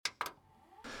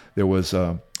there was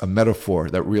a metaphor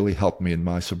that really helped me in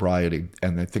my sobriety,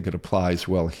 and I think it applies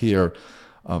well here.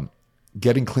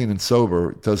 Getting clean and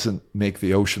sober doesn't make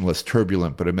the ocean less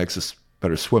turbulent, but it makes us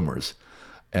better swimmers.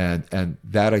 And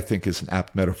that, I think, is an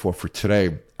apt metaphor for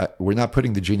today. We're not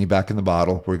putting the genie back in the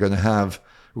bottle. We're going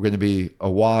to be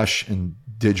awash in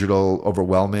digital,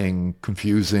 overwhelming,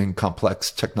 confusing, complex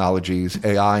technologies,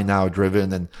 AI now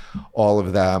driven, and all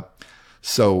of that.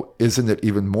 So isn't it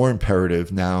even more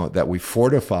imperative now that we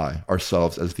fortify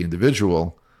ourselves as the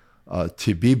individual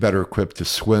to be better equipped to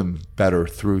swim better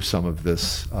through some of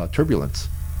this turbulence?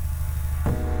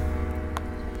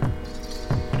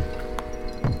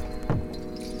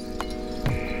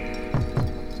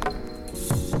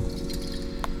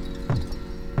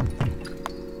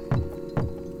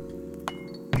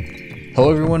 Hello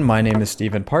everyone, my name is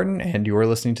Stephen Parton, and you are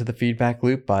listening to The Feedback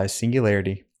Loop by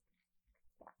Singularity.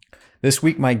 This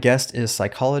week my guest is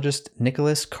psychologist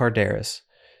Nicholas Kardaras,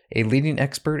 a leading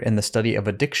expert in the study of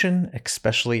addiction,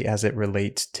 especially as it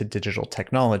relates to digital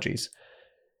technologies.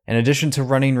 In addition to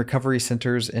running recovery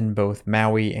centers in both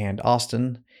Maui and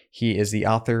Austin, he is the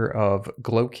author of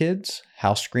Glow Kids,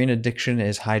 How Screen Addiction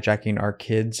is Hijacking Our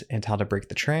Kids and How to Break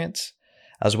the Trance,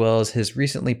 as well as his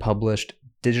recently published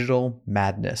Digital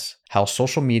Madness, How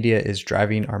Social Media is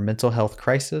Driving Our Mental Health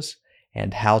Crisis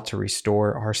and How to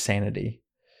Restore Our Sanity.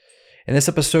 In this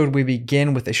episode, we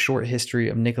begin with a short history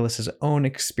of Nicholas's own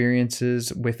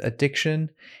experiences with addiction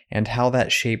and how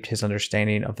that shaped his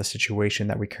understanding of the situation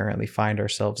that we currently find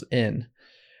ourselves in.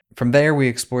 From there, we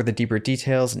explore the deeper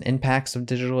details and impacts of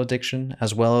digital addiction,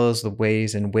 as well as the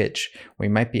ways in which we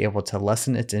might be able to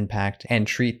lessen its impact and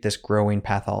treat this growing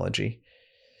pathology.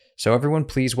 So everyone,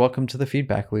 please welcome to the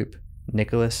Feedback Loop,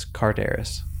 Nicholas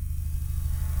Kardaras.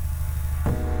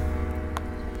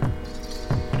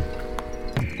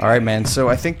 All right, man. So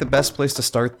I think the best place to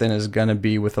start then is going to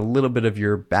be with a little bit of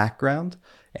your background.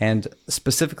 And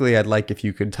specifically, I'd like if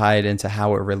you could tie it into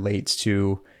how it relates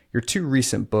to your two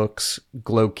recent books,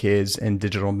 Glow Kids and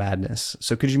Digital Madness.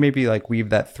 So could you maybe weave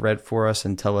that thread for us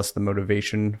and tell us the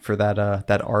motivation for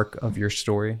that arc of your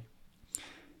story?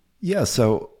 Yeah,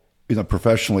 so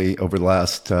professionally, over the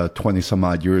last 20 some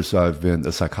odd years, I've been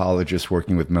a psychologist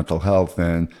working with mental health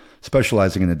and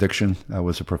specializing in addiction. I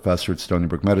was a professor at Stony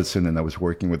Brook Medicine, and I was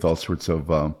working with all sorts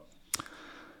of,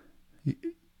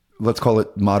 let's call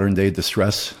it modern day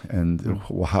distress and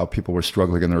how people were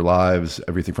struggling in their lives,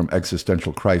 everything from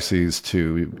existential crises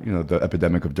to, the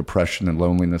epidemic of depression and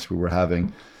loneliness we were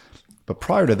having. But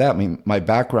prior to that, my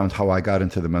background, how I got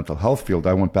into the mental health field,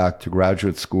 I went back to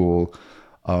graduate school,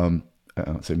 I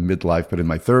don't say midlife, but in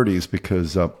my 30s,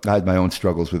 because I had my own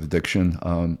struggles with addiction.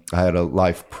 I had a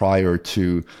life prior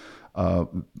to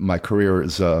my career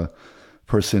as a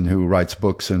person who writes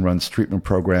books and runs treatment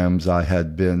programs. I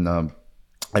had been,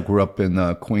 I grew up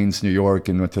in Queens, New York,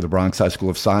 and went to the Bronx High School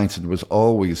of Science, and was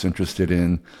always interested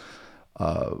in,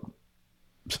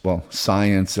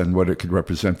 science and what it could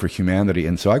represent for humanity.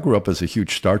 And so I grew up as a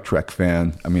huge Star Trek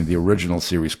fan. The original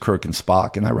series, Kirk and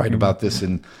Spock, and I write about this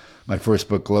in my first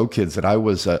book, Glow Kids, that I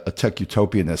was a tech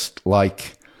utopianist,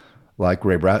 like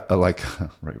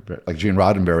Gene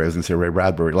Roddenberry. I was going to say Ray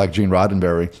Bradbury, like Gene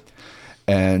Roddenberry.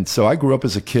 And so I grew up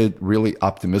as a kid really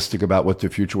optimistic about what the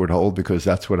future would hold, because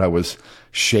that's what I was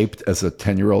shaped as a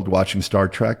 10-year-old watching Star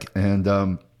Trek.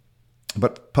 And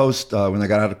but post when I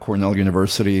got out of Cornell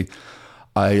University,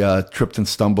 I tripped and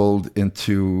stumbled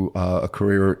into a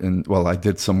career in. I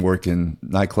did some work in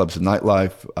nightclubs and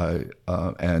nightlife,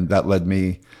 and that led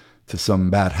me to some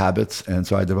bad habits. And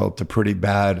so I developed a pretty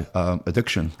bad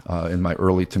addiction in my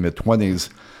early to mid 20s,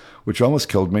 which almost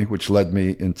killed me, which led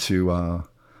me into a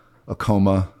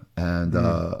coma and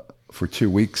for 2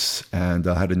 weeks. And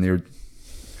I had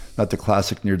not the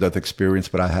classic near-death experience,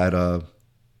 but I had a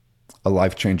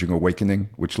life-changing awakening,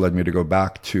 which led me to go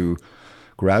back to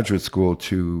graduate school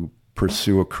to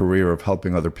pursue a career of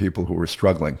helping other people who were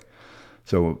struggling.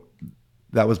 So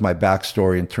that was my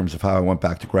backstory in terms of how I went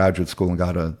back to graduate school and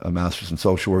got a master's in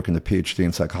social work and a PhD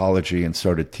in psychology, and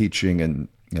started teaching and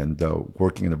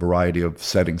working in a variety of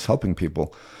settings, helping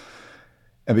people.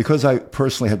 And because I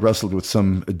personally had wrestled with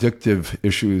some addictive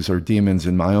issues or demons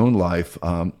in my own life,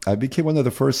 I became one of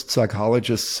the first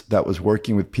psychologists that was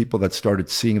working with people that started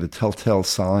seeing the telltale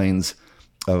signs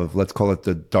of, let's call it,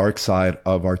 the dark side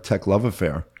of our tech love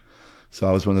affair. So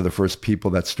I was one of the first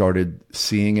people that started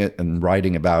seeing it and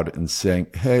writing about it and saying,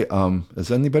 hey,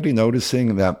 is anybody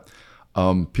noticing that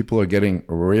people are getting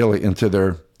really into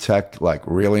their tech, like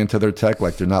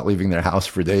they're not leaving their house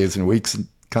for days and weeks,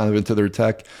 kind of into their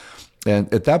tech?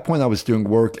 And at that point, I was doing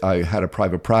work. I had a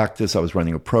private practice. I was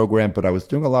running a program, but I was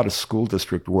doing a lot of school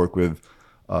district work with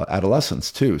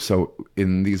adolescents too. So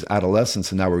in these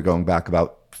adolescents, and now we're going back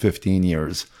about 15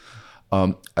 years,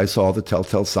 I saw the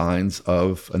telltale signs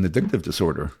of an addictive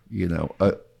disorder,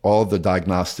 all the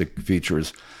diagnostic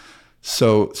features.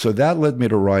 So that led me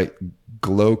to write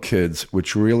Glow Kids,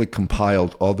 which really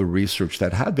compiled all the research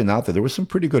that had been out there. There was some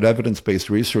pretty good evidence-based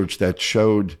research that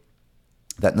showed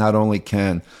that not only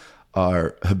can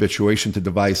our habituation to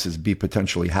devices be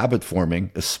potentially habit-forming,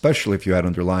 especially if you had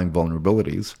underlying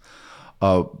vulnerabilities,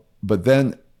 but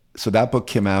then, so that book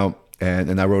came out,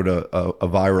 and I wrote a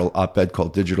viral op-ed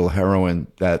called Digital Heroin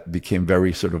that became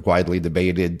very sort of widely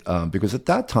debated because at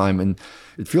that time, and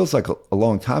it feels like a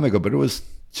long time ago, but it was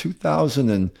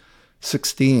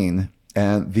 2016,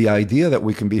 and the idea that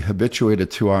we can be habituated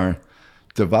to our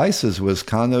devices was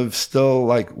kind of still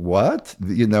like, what?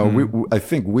 I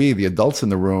think we, the adults in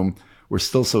the room, were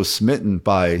still so smitten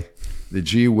by the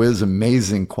gee whiz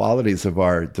amazing qualities of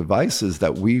our devices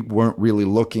that we weren't really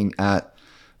looking at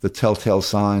the telltale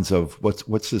signs of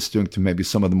what's this doing to maybe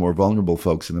some of the more vulnerable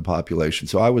folks in the population.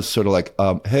 So I was sort of like,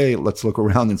 hey, let's look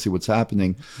around and see what's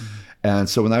happening. Mm-hmm. And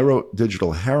so when I wrote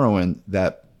Digital Heroin,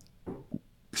 that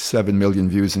 7 million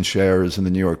views and shares in the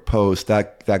New York Post,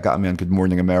 that got me on Good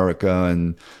Morning America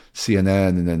and CNN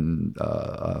and then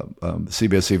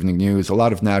CBS Evening News, a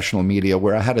lot of national media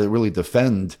where I had to really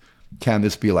defend, can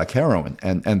this be like heroin?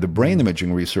 And the brain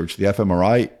imaging research, the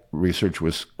fMRI research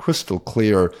was crystal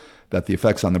clear that the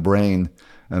effects on the brain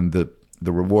and the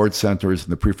reward centers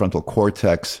and the prefrontal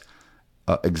cortex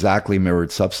exactly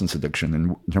mirrored substance addiction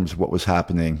in terms of what was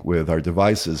happening with our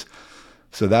devices.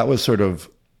 So that was sort of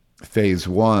phase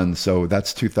one. So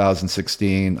that's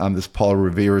 2016. I'm this Paul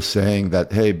Revere saying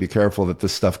that, hey, be careful that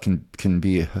this stuff can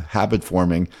be habit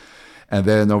forming. And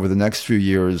then over the next few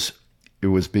years, it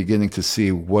was beginning to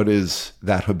see what is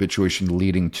that habituation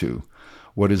leading to?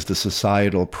 What is the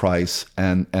societal price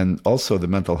and also the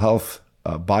mental health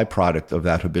byproduct of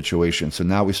that habituation? So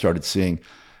now we started seeing,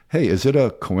 hey, is it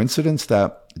a coincidence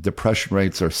that depression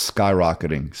rates are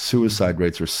skyrocketing, suicide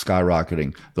rates are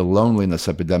skyrocketing, the loneliness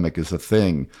epidemic is a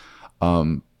thing,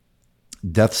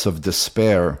 deaths of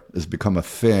despair has become a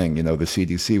thing. The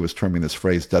CDC was terming this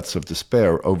phrase, deaths of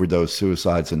despair, overdose,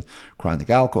 suicides, and chronic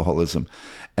alcoholism.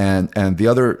 And the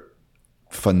other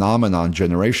phenomenon,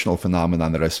 generational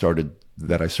phenomenon that I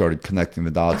started connecting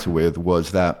the dots with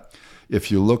was that if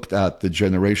you looked at the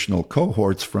generational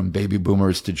cohorts from baby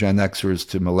boomers to Gen Xers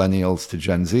to millennials to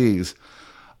Gen Zs,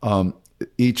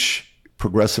 each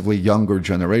progressively younger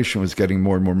generation was getting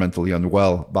more and more mentally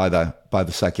unwell by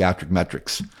the psychiatric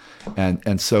metrics.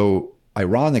 And so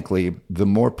ironically, the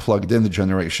more plugged in the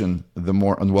generation, the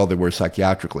more unwell they were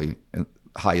psychiatrically, and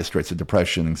highest rates of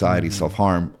depression, anxiety,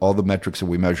 self-harm, all the metrics that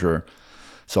we measure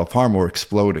self-harm were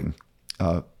exploding,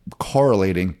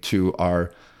 correlating to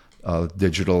our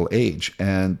digital age.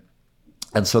 And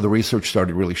so the research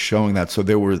started really showing that. So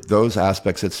there were those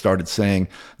aspects that started saying,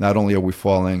 not only are we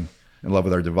falling in love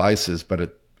with our devices, but a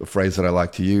phrase that I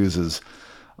like to use is,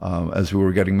 as we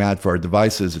were getting mad for our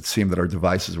devices, it seemed that our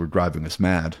devices were driving us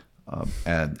mad.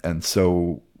 And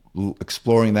so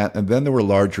exploring that. And then there were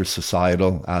larger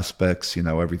societal aspects,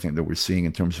 everything that we're seeing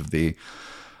in terms of the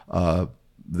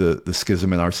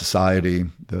schism in our society,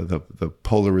 the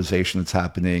polarization that's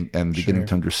happening, and beginning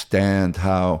to understand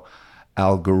how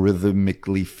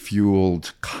algorithmically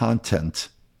fueled content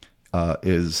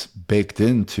is baked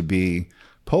in to be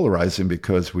polarizing,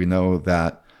 because we know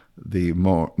that the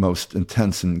most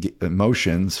intense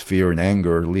emotions, fear and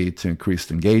anger, lead to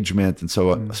increased engagement. And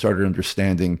so I started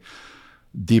understanding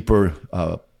deeper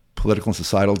political and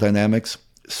societal dynamics.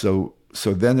 So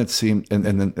then it seemed,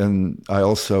 and I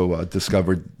also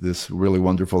discovered this really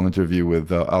wonderful interview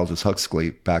with Aldous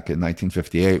Huxley back in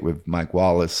 1958 with Mike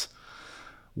Wallace,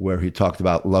 where he talked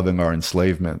about loving our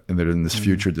enslavement, and that in this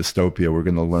future dystopia, we're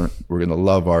going to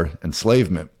love our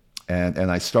enslavement.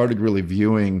 And I started really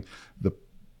viewing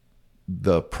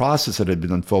the process that had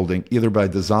been unfolding, either by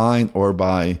design or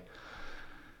by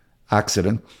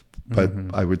accident, but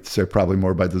I would say probably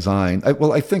more by design.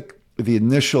 I think the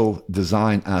initial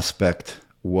design aspect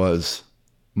was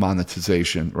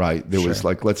monetization, right? There was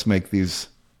like, let's make these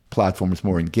platforms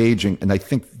more engaging. And I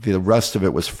think the rest of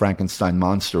it was Frankenstein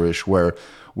monster-ish, where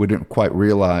we didn't quite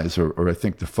realize, or I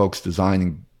think the folks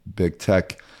designing big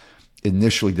tech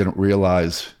initially didn't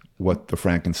realize what the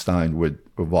Frankenstein would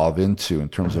evolve into in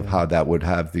terms of how that would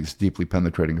have these deeply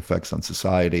penetrating effects on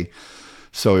society.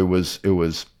 So it was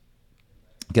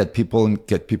get people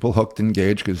hooked,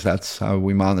 engaged, because that's how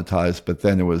we monetize. But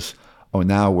then it was,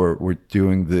 now we're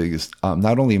doing these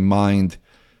not only mind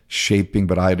shaping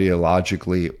but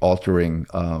ideologically altering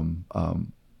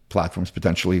platforms,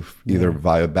 potentially either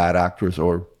via bad actors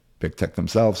or big tech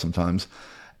themselves sometimes.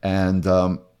 And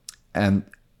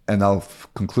and I'll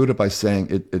conclude it by saying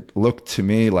it looked to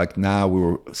me like now we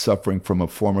were suffering from a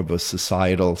form of a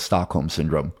societal Stockholm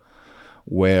syndrome,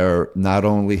 where not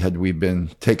only had we been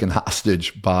taken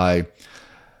hostage by,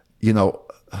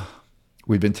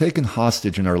 we've been taken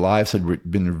hostage and our lives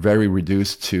had been very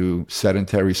reduced to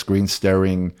sedentary, screen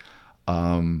staring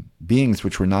beings,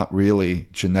 which were not really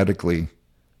genetically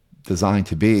designed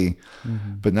to be.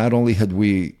 Mm-hmm. But not only had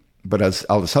we, but as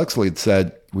Aldous Huxley had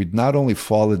said, we'd not only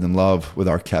fallen in love with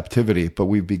our captivity, but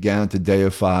we began to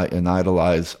deify and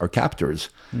idolize our captors.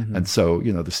 Mm-hmm. And so,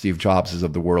 the Steve Jobses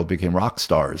of the world became rock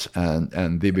stars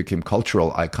and they became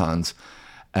cultural icons.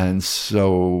 And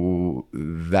so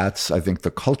that's, I think,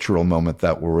 the cultural moment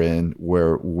that we're in,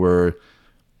 where we're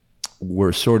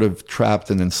sort of trapped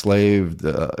and enslaved,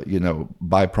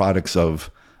 byproducts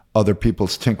of other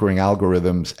people's tinkering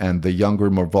algorithms, and the younger,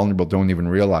 more vulnerable don't even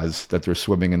realize that they're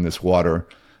swimming in this water.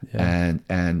 Yeah.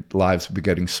 And lives will be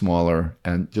getting smaller.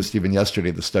 And just even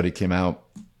yesterday, the study came out.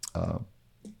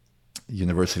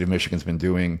 University of Michigan's been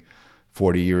doing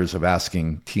 40 years of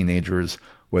asking teenagers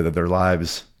whether their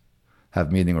lives have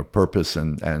meaning or purpose.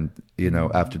 And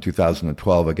after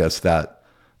 2012, I guess that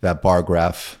bar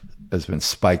graph has been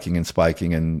spiking and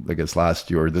spiking. And I guess last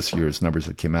year or this year's numbers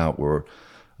that came out were,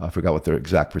 I forgot what their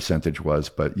exact percentage was,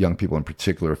 but young people in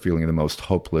particular are feeling the most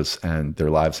hopeless, and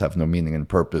their lives have no meaning and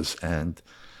purpose. And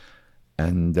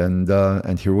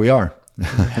here we are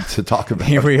to talk about.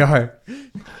 Here we are.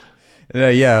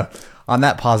 Yeah. On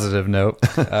that positive note,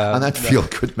 on that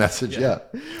feel-good message, yeah.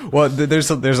 Well, there's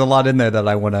a lot in there that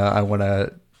I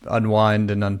wanna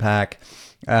unwind and unpack.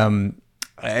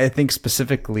 I think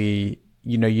specifically,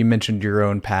 you mentioned your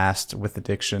own past with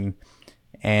addiction,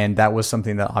 and that was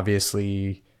something that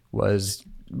obviously was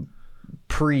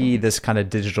pre this kind of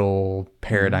digital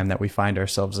paradigm that we find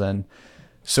ourselves in.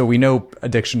 So we know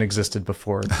addiction existed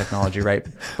before technology, right?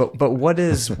 But what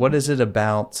is it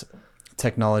about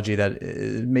technology that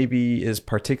maybe is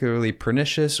particularly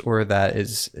pernicious, or that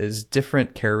is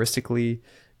different characteristically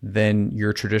than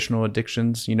your traditional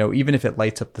addictions? Even if it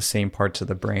lights up the same parts of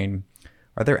the brain,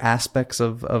 are there aspects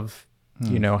of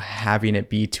having it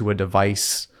be to a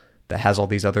device that has all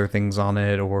these other things on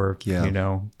it, or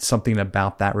something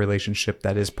about that relationship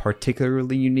that is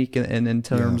particularly unique in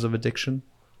terms of addiction?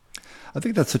 I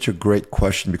think that's such a great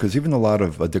question, because even a lot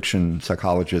of addiction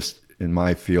psychologists in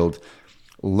my field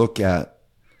look at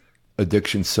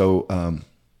addiction so, I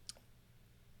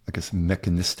guess,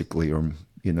 mechanistically, or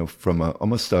from a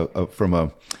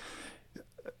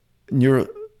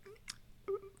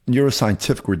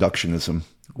neuroscientific reductionism,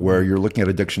 where you're looking at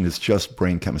addiction as just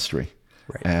brain chemistry.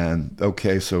 Right. And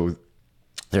okay, so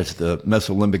there's the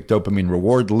mesolimbic dopamine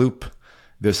reward loop.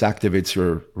 This activates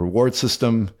your reward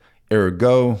system,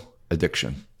 ergo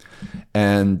addiction.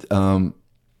 And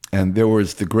there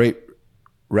was the great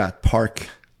Rat Park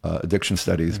addiction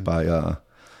studies by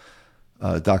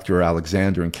Dr.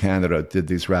 Alexander in Canada. Did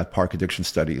these Rat Park addiction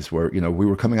studies where we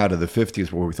were coming out of the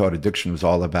 50s, where we thought addiction was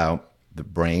all about the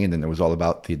brain and it was all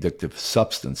about the addictive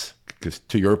substance. Because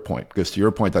to your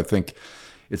point, I think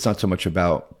it's not so much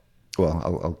about.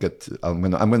 Well, I'm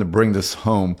going to bring this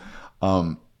home.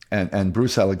 And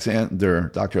Bruce Alexander,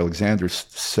 Dr. Alexander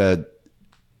said,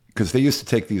 because they used to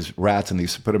take these rats and they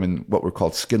used to put them in what were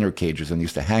called Skinner cages, and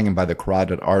used to hang them by the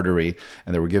carotid artery,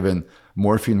 and they were given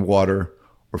morphine water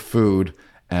or food.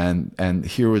 And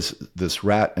here was this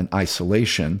rat in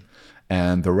isolation,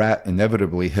 and the rat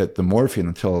inevitably hit the morphine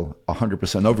until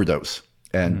 100% overdose.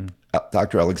 And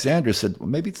Dr. Alexander said, well,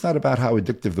 maybe it's not about how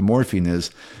addictive the morphine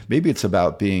is. Maybe it's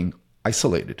about being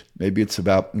isolated. Maybe it's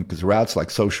about, because rats,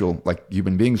 like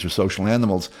human beings, are social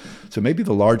animals. So maybe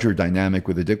the larger dynamic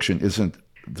with addiction isn't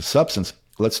the substance.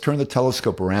 Let's turn the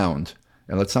telescope around,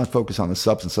 and let's not focus on the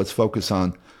substance. Let's focus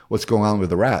on what's going on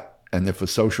with the rat. And if a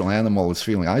social animal is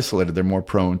feeling isolated, they're more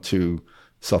prone to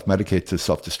self-medicate, to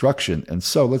self-destruction. And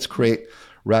so let's create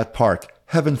Rat Park,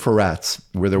 heaven for rats,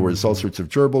 where there was all sorts of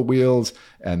gerbil wheels,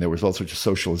 and there was all sorts of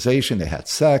socialization. They had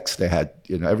sex, they had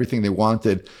everything they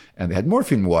wanted, and they had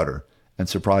morphine water. And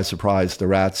surprise, surprise, the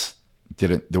rats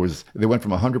didn't. They went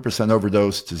from 100%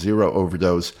 overdose to 0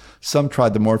 overdose. Some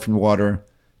tried the morphine water.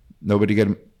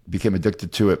 Nobody became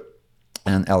addicted to it.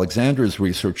 And Alexander's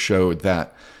research showed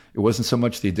that it wasn't so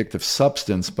much the addictive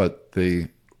substance, but the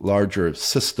larger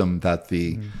system that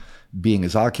the being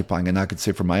is occupying. And I could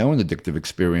say from my own addictive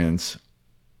experience,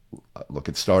 look,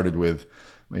 it started with,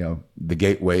 the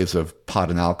gateways of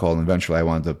pot and alcohol, and eventually I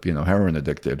wound up, heroin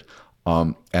addicted.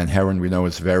 And heroin, we know,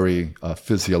 is very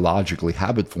physiologically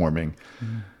habit forming.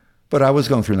 But I was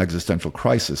going through an existential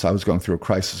crisis. I was going through a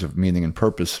crisis of meaning and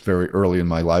purpose very early in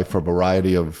my life for a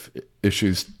variety of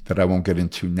issues that I won't get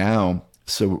into now.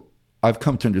 So I've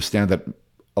come to understand that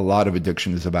a lot of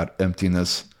addiction is about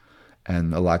emptiness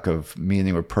and a lack of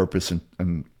meaning or purpose,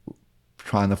 and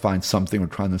trying to find something, or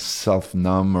trying to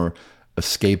self-numb, or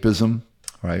escapism,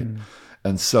 right?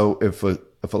 And so if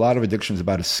a lot of addiction is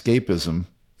about escapism,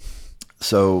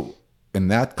 so in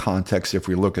that context, if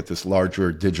we look at this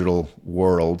larger digital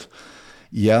world,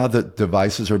 yeah, the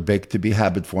devices are baked to be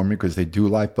habit forming because they do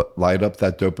light up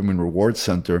that dopamine reward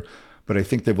center. But I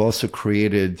think they've also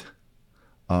created,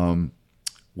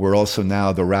 we're also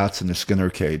now the rats in the Skinner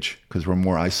cage because we're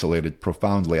more isolated,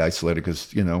 profoundly isolated,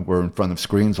 because, we're in front of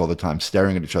screens all the time,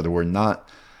 staring at each other. We're not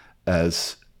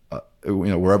as,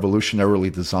 we're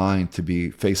evolutionarily designed to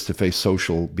be face-to-face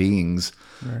social beings.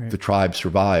 Right. The tribe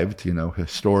survived,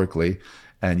 historically.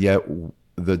 And yet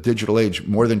the digital age,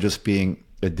 more than just being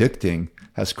addicting,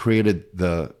 has created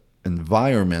the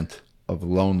environment of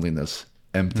loneliness,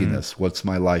 emptiness. What's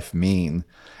my life mean?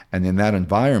 And in that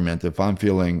environment, if I'm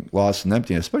feeling lost and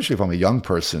empty, especially if I'm a young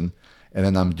person, and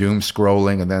then I'm doom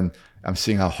scrolling, and then I'm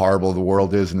seeing how horrible the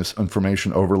world is, and this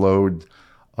information overload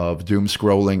of doom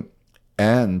scrolling,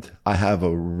 and I have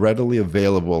a readily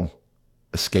available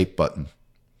escape button,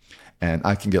 and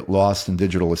I can get lost in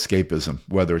digital escapism,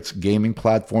 whether it's gaming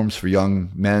platforms for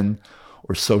young men,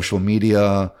 or social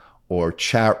media, or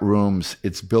chat rooms.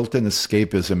 It's built-in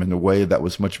escapism in a way that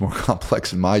was much more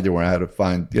complex in my day, where I had to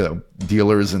find,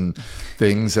 dealers and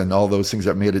things and all those things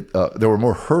that made it, there were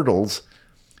more hurdles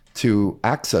to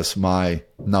access my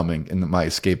numbing and my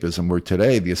escapism, where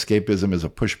today the escapism is a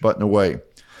push button away.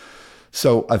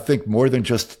 So I think more than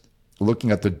just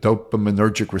looking at the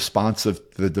dopaminergic response of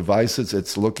the devices,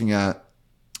 it's looking at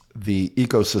the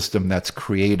ecosystem that's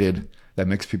created that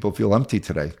makes people feel empty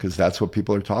today, because that's what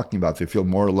people are talking about. They feel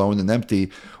more alone and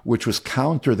empty, which was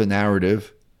counter the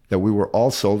narrative that we were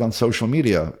all sold on social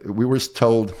media. We were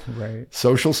told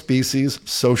social species,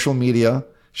 social media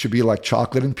should be like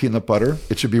chocolate and peanut butter.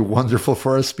 It should be wonderful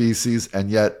for our species. And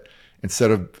yet,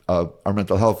 instead of our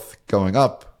mental health going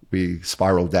up, we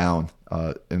spiraled down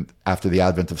after the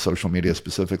advent of social media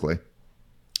specifically.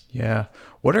 Yeah.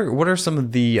 What are some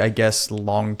of the, I guess,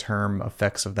 long-term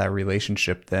effects of that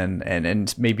relationship then?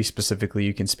 And maybe specifically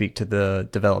you can speak to the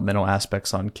developmental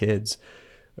aspects on kids.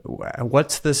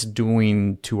 What's this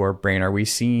doing to our brain? Are we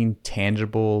seeing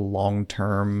tangible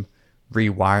long-term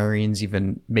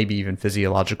rewirings, maybe even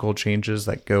physiological changes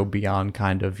that go beyond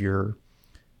kind of your,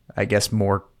 I guess,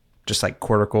 more just like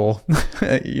cortical,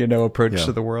 approach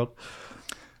to the world?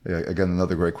 Yeah, again,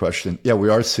 another great question. Yeah, we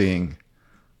are seeing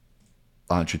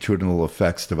longitudinal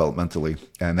effects developmentally,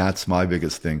 and that's my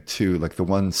biggest thing too. Like the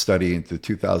one study in the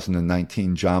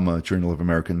 2019 JAMA, Journal of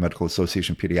American Medical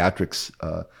Association Pediatrics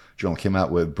journal, came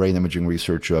out with brain imaging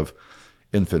research of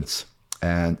infants,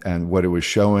 and what it was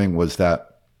showing was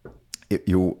that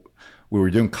we were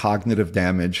doing cognitive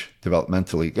damage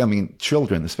developmentally. I mean,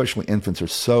 children, especially infants, are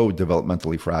so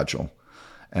developmentally fragile,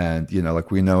 and like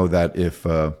we know that if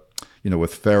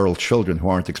with feral children who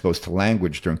aren't exposed to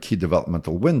language during key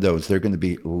developmental windows, they're going to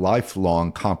be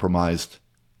lifelong compromised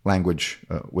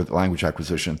with language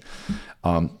acquisition.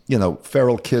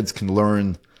 Feral kids can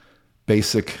learn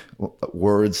basic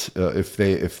words if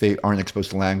they aren't exposed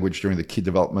to language during the key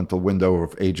developmental window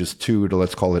of ages 2 to,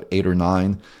 let's call it, 8 or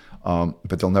 9.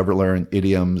 But they'll never learn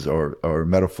idioms or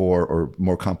metaphor or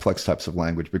more complex types of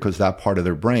language, because that part of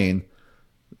their brain,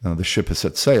 the ship has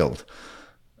set sailed.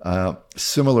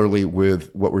 Similarly, with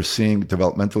what we're seeing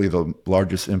developmentally, the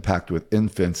largest impact with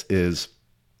infants is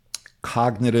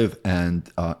cognitive and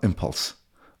impulse.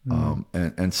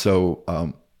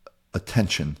 So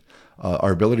attention,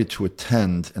 our ability to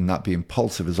attend and not be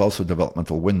impulsive is also a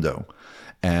developmental window.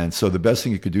 And so the best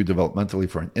thing you could do developmentally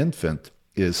for an infant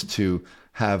is to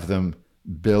have them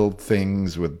build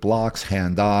things with blocks,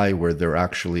 hand-eye, where they're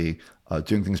actually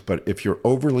doing things. But if you're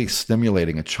overly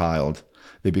stimulating a child,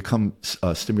 they become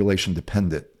stimulation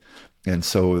dependent. And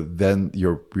so then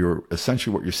you're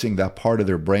essentially, what you're seeing, that part of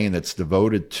their brain that's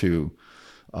devoted to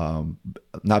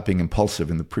not being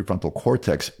impulsive in the prefrontal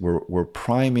cortex, we're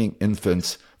priming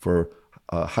infants for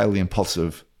highly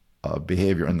impulsive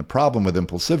behavior. And the problem with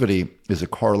impulsivity is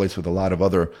it correlates with a lot of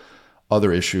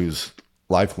other issues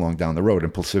lifelong down the road.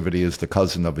 Impulsivity is the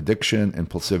cousin of addiction.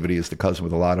 Impulsivity is the cousin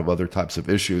with a lot of other types of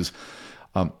issues.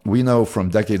 We know from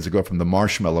decades ago from the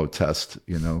marshmallow test,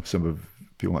 some of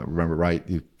people might remember, right?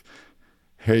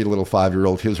 Hey, little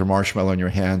 5-year-old, here's a marshmallow in your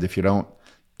hand. If you don't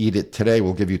eat it today,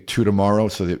 we'll give you 2 tomorrow.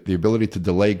 So the ability to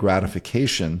delay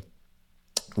gratification,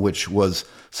 which was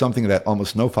something that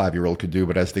almost no 5-year-old could do,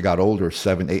 but as they got older,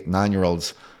 7, 8,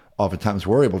 9-year-olds oftentimes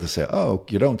we're able to say, oh,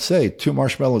 you don't say 2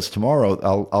 marshmallows tomorrow.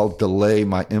 I'll delay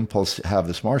my impulse to have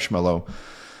this marshmallow.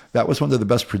 That was one of the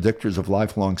best predictors of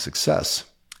lifelong success.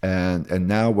 And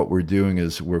now what we're doing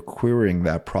is we're querying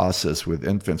that process with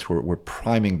infants. We're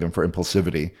priming them for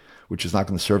impulsivity, which is not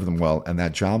going to serve them well. And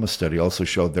that JAMA study also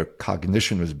showed their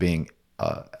cognition was being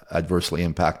adversely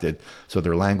impacted. So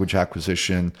their language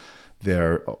acquisition,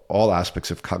 all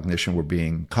aspects of cognition were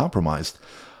being compromised.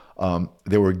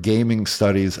 There were gaming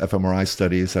studies, fMRI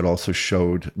studies that also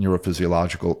showed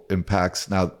neurophysiological impacts.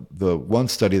 Now, the one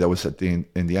study that was at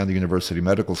Indiana University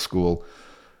Medical School,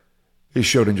 it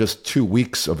showed in just 2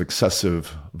 weeks of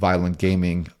excessive violent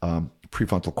gaming,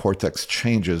 prefrontal cortex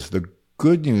changes. The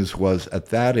good news was at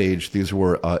that age, these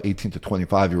were 18 to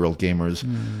 25-year-old gamers.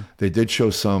 They did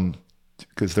show some,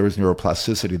 because there was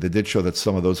neuroplasticity, they did show that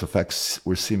some of those effects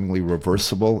were seemingly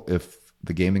reversible if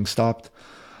the gaming stopped.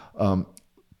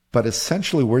 But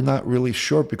essentially, we're not really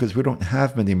sure because we don't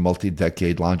have many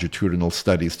multi-decade longitudinal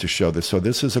studies to show this. So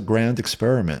this is a grand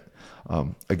experiment.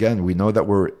 Again, we know that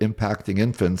we're impacting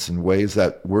infants in ways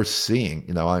that we're seeing.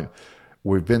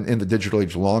 We've been in the digital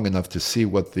age long enough to see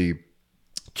what the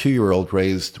 2-year-old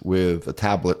raised with a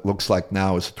tablet looks like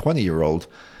now as a 20-year-old.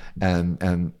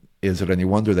 And is it any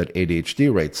wonder that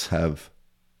ADHD rates have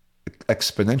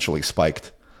exponentially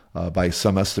spiked by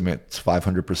some estimates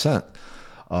 500%?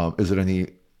 Is it any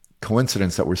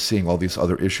coincidence that we're seeing all these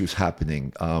other issues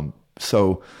happening?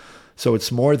 So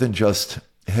it's more than just,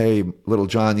 hey, little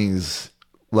Johnny's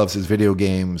loves his video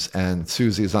games and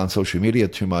Susie's on social media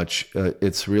too much.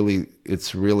 It's really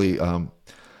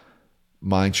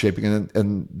mind shaping.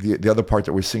 And the other part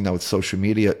that we're seeing now with social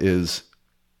media is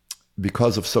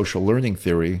because of social learning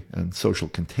theory and social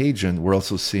contagion, we're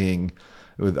also seeing,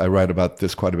 I write about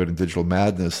this quite a bit in Digital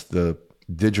Madness, the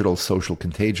digital social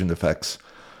contagion effects,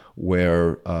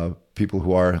 where people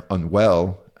who are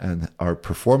unwell and are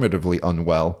performatively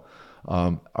unwell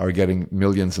are getting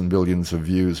millions and millions of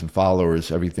views and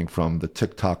followers, everything from the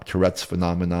TikTok Tourette's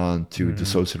phenomenon to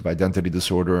dissociative identity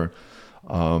disorder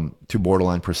to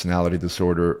borderline personality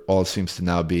disorder, all seems to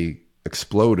now be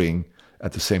exploding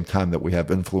at the same time that we have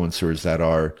influencers that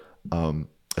are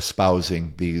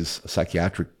espousing these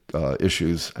psychiatric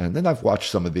issues. And then I've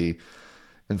watched some of the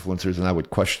influencers, and I would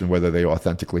question whether they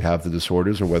authentically have the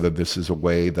disorders or whether this is a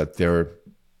way that their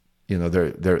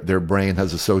brain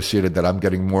has associated that I'm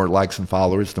getting more likes and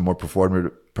followers, the more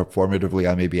performatively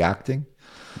I may be acting.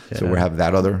 Yeah. So we have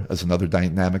that as another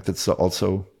dynamic that's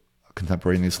also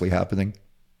contemporaneously happening.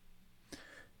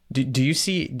 Do you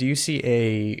see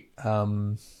a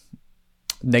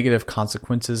negative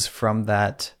consequences from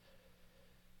that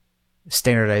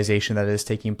standardization that is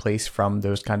taking place from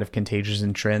those kind of contagions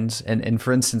and trends? And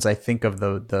for instance, I think of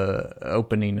the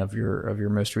opening of your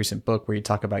most recent book where you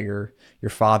talk about your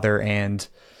father and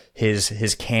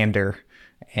his candor,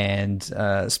 and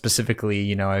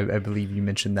specifically, I believe you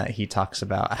mentioned that he talks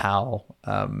about how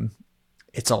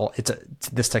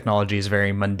this technology is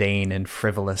very mundane and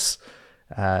frivolous,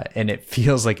 and it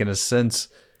feels like in a sense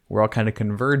we're all kind of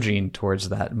converging towards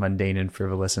that mundane and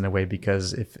frivolous in a way,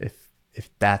 because if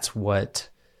that's what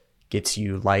gets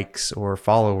you likes or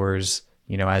followers,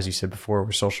 as you said before,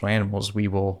 we're social animals, we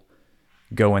will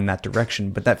go in that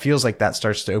direction. But that feels like that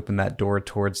starts to open that door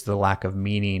towards the lack of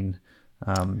meaning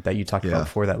that you talked about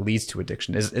before that leads to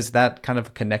addiction. Is that kind of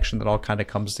a connection that all kind of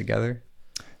comes together?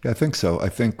 Yeah, I think so. I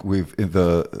think we've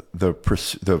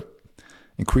the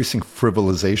increasing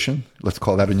frivolization, let's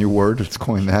call that a new word, let's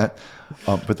coin that.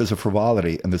 But there's a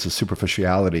frivolity and there's a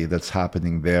superficiality that's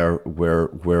happening there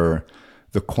where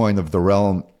the coin of the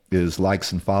realm is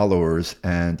likes and followers.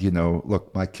 And,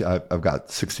 look, I've got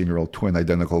 16-year-old twin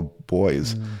identical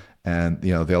boys. And,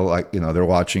 they're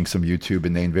watching some YouTube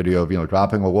inane video of,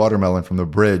 dropping a watermelon from the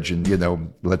bridge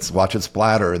and, let's watch it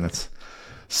splatter. And it's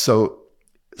so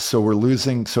we're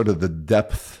losing sort of the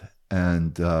depth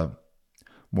and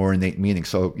more innate meaning.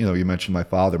 So, you mentioned my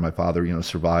father. My father,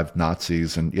 survived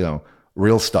Nazis and,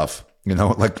 real stuff,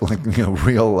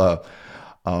 real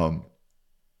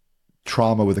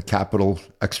trauma with a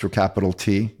extra capital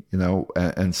T,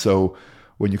 and so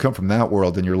when you come from that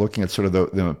world and you're looking at sort of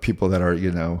the people that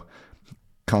are,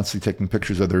 constantly taking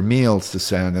pictures of their meals to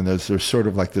send, and there's sort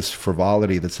of like this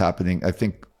frivolity that's happening, I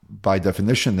think by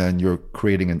definition, then you're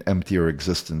creating an emptier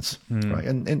existence, right?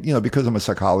 And because I'm a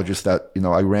psychologist, that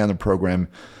I ran a program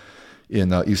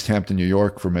in East Hampton, New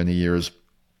York, for many years,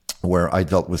 where I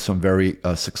dealt with some very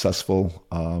successful,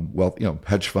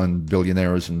 hedge fund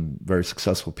billionaires and very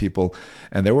successful people,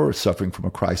 and they were suffering from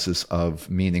a crisis of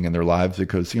meaning in their lives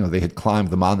because they had climbed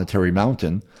the monetary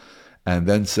mountain, and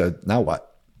then said, "Now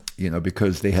what?"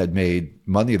 Because they had made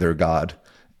money their god.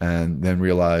 and then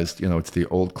realized, it's the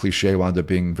old cliche wound up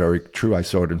being very true. I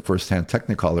saw it in firsthand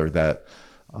Technicolor that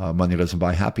money doesn't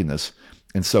buy happiness.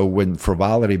 And so when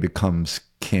frivolity becomes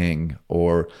king,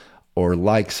 or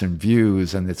likes and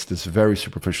views, and it's this very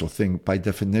superficial thing, by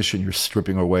definition, you're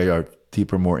stripping away our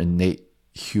deeper, more innate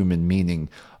human meaning,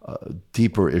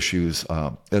 deeper issues.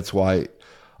 That's why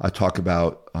I talk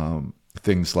about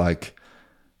things like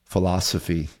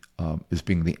philosophy as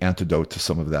being the antidote to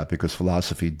some of that, because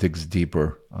philosophy digs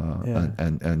deeper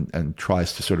and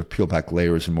tries to sort of peel back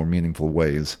layers in more meaningful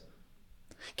ways.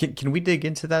 Can we dig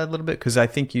into that a little bit? Because I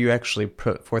think you actually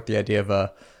put forth the idea of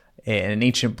an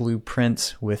ancient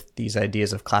blueprint with these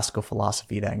ideas of classical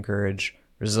philosophy that encourage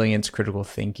resilience, critical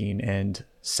thinking, and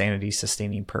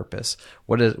sanity-sustaining purpose.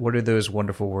 What do those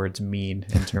wonderful words mean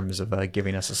in terms of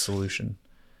giving us a solution?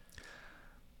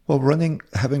 Well,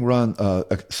 having run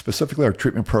specifically our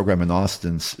treatment program in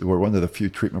Austin, we're one of the few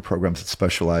treatment programs that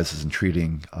specializes in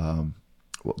treating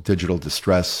digital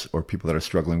distress or people that are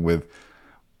struggling with,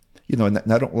 and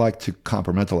I don't like to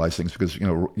compartmentalize things, because,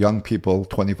 young people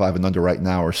 25 and under right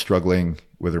now are struggling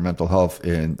with their mental health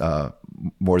in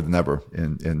more than ever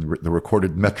in the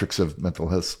recorded metrics of mental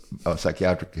health,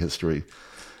 psychiatric history.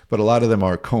 But a lot of them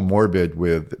are comorbid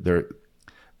with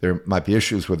there might be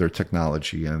issues with their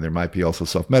technology, and there might be also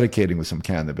self-medicating with some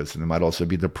cannabis, and they might also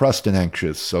be depressed and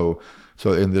anxious. So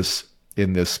in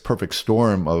this perfect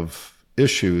storm of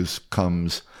issues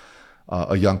comes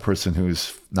a young person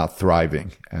who's not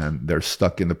thriving, and they're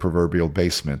stuck in the proverbial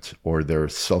basement, or they're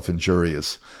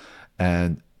self-injurious.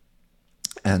 And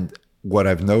what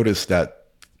I've noticed, that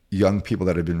young people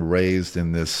that have been raised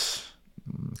in this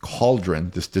cauldron,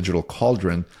 this digital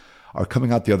cauldron, are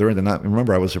coming out the other end. And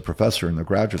remember, I was a professor in the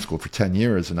graduate school for 10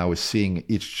 years, and I was seeing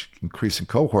each increasing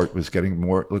cohort was getting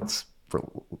more, for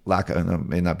lack of, and it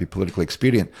may not be politically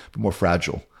expedient, but more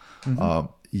fragile. Mm-hmm.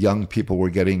 Young people were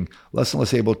getting less and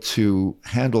less able to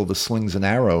handle the slings and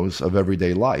arrows of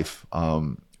everyday life.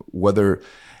 And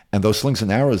those slings and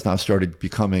arrows now started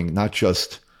becoming not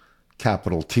just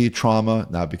capital T trauma,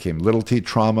 now became little t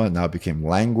trauma, now became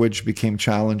language became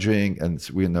challenging. And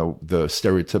we know the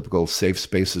stereotypical safe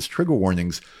spaces trigger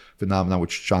warnings phenomenon,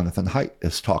 which Jonathan Haidt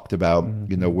has talked about,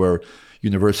 mm-hmm. Where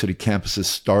university campuses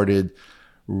started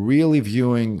really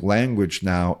viewing language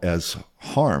now as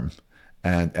harm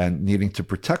and needing to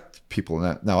protect people.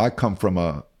 Now I come from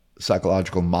a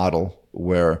psychological model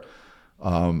where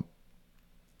I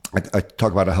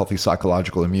talk about a healthy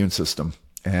psychological immune system.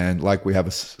 And like we have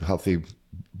a healthy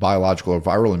biological or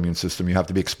viral immune system, you have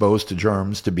to be exposed to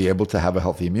germs to be able to have a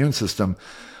healthy immune system.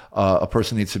 A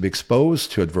person needs to be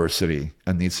exposed to adversity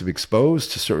and needs to be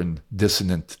exposed to certain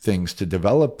dissonant things to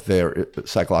develop their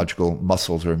psychological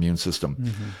muscles or immune system.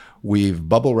 Mm-hmm. We've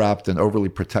bubble wrapped and overly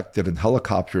protected and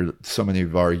helicoptered so many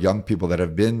of our young people that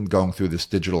have been going through this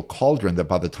digital cauldron that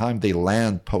by the time they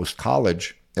land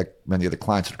post-college, like many of the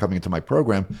clients that are coming into my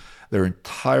program, they're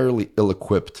entirely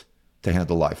ill-equipped to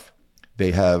handle life.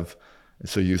 They have,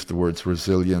 so use the words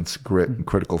resilience, grit, and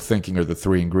critical thinking are the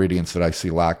three ingredients that I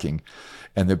see lacking.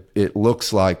 And it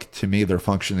looks like, to me, they're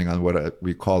functioning on what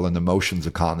we call an emotions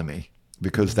economy,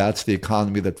 because that's the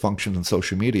economy that functions in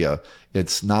social media.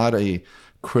 It's not a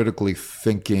critically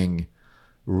thinking,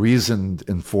 reasoned,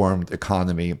 informed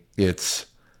economy. It's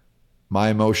my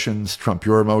emotions trump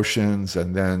your emotions,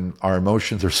 and then our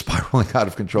emotions are spiraling out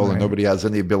of control, right. And nobody has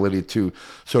any ability to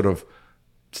sort of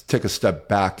take a step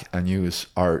back and use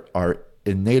our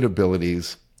innate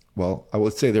abilities. Well, I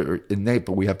would say they're innate,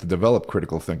 but we have to develop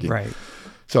critical thinking. Right.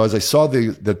 So as I saw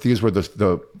that these were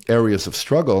the areas of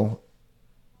struggle,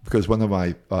 because one of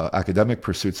my academic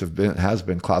pursuits has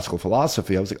been classical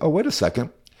philosophy, I was like, oh, wait a second.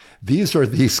 These are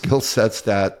the skill sets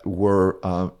that were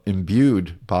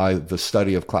imbued by the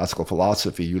study of classical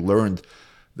philosophy. You learned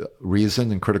the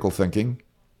reason and critical thinking,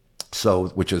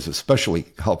 which is especially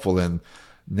helpful in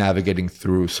navigating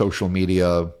through social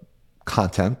media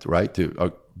content, right? The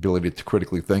ability to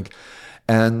critically think.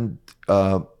 And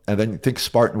then think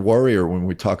Spartan warrior when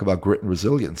we talk about grit and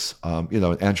resilience.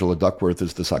 Angela Duckworth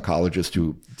is the psychologist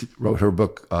who wrote her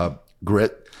book,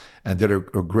 Grit, and did a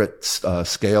grit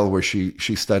scale where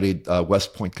she studied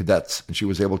West Point cadets, and she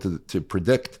was able to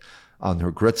predict on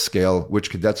her grit scale which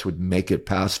cadets would make it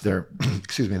past their,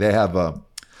 they have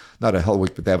not a hell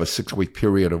week, but they have a 6-week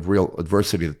period of real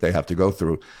adversity that they have to go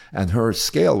through. And her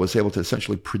scale was able to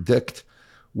essentially predict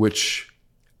which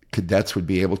cadets would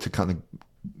be able to kind of,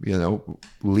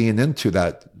 lean into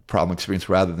that problem experience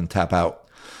rather than tap out.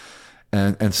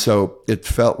 And so it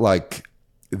felt like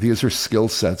these are skill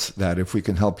sets that if we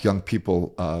can help young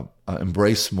people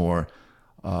embrace more,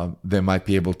 they might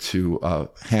be able to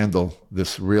handle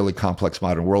this really complex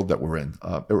modern world that we're in.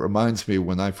 It reminds me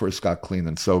when I first got clean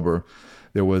and sober,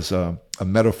 there was a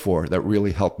metaphor that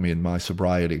really helped me in my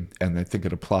sobriety, and I think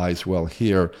it applies well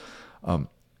here.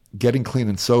 Getting clean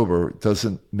and sober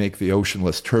doesn't make the ocean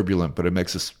less turbulent, but it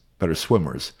makes us better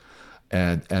swimmers.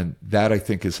 And that, I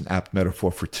think, is an apt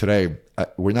metaphor for today.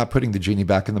 We're not putting the genie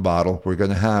back in the bottle. We're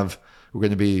going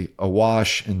to be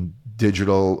awash in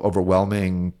digital,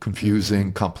 overwhelming,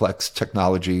 confusing, complex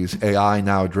technologies, AI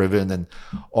now driven, and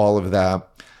all of that.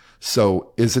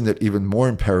 So isn't it even more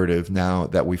imperative now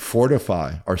that we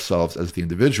fortify ourselves as the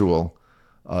individual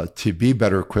to be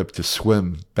better equipped to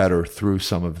swim better through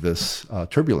some of this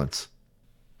turbulence?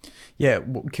 Yeah,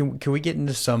 can we get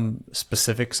into some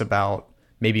specifics about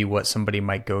maybe what somebody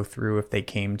might go through if they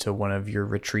came to one of your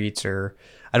retreats? Or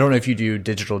I don't know if you do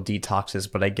digital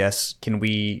detoxes, but I guess can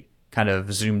we kind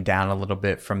of zoom down a little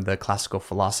bit from the classical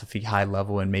philosophy high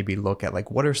level and maybe look at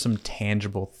like what are some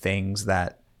tangible things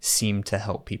that seem to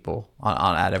help people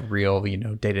on at a real,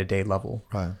 day-to-day level?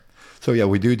 Right. So yeah,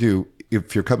 we do.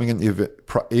 If you're coming in,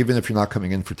 even if you're not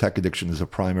coming in for tech addiction as a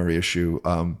primary issue,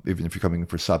 even if you're coming in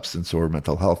for substance or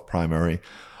mental health primary,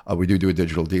 we do a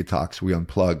digital detox. We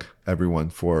unplug everyone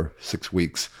for 6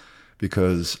 weeks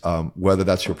because whether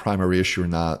that's your primary issue or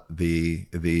not,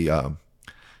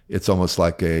 it's almost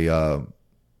like a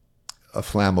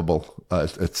flammable.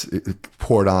 It's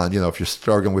poured on. If you're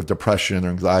struggling with depression or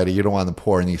anxiety, you don't want to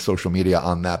pour any social media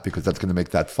on that because that's going to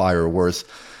make that fire worse.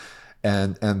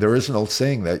 And there is an old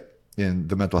saying that in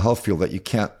the mental health field that you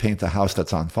can't paint a house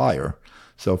that's on fire.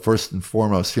 So first and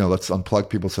foremost, let's unplug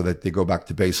people so that they go back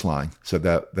to baseline, so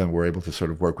that then we're able to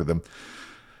sort of work with them.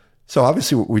 So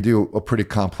obviously we do a pretty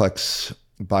complex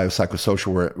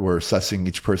biopsychosocial. We're assessing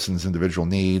each person's individual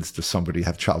needs. Does somebody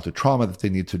have childhood trauma that they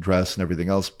need to address and everything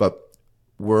else? But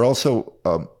we're also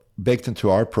baked into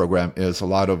our program is a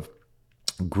lot of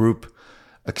group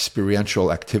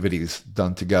experiential activities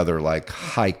done together, like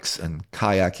hikes and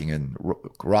kayaking and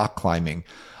rock climbing,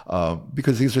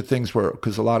 because these are things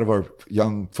because a lot of our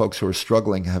young folks who are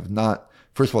struggling have not,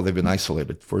 first of all, they've been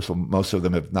isolated. First of all, most of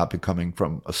them have not been coming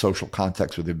from a social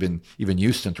context where they've been even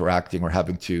used to interacting or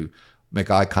having to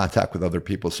make eye contact with other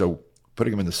people. So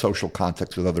putting them in the social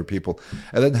context with other people,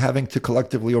 and then having to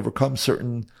collectively overcome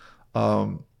certain,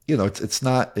 it's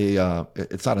not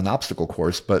an obstacle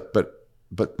course, but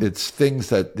it's things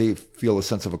that they feel a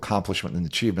sense of accomplishment and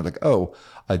achievement. Like, oh,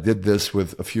 I did this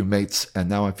with a few mates, and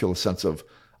now I feel a sense of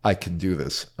I can do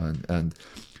this. And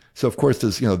so, of course,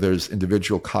 there's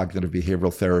individual cognitive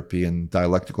behavioral therapy and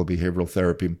dialectical behavioral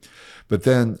therapy. But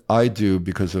then I do,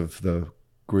 because of the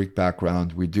Greek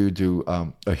background, we do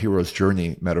a hero's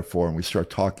journey metaphor, and we start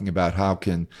talking about how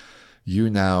can you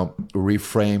now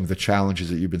reframe the challenges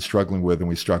that you've been struggling with, and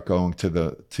we start going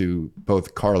to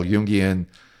both Carl Jungian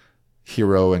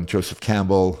hero and Joseph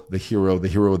Campbell, the hero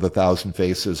of the thousand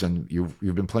faces, and you've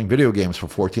been playing video games for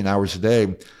 14 hours a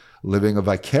day, living a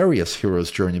vicarious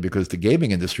hero's journey, because the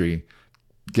gaming industry,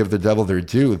 give the devil their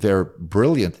due, they're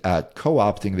brilliant at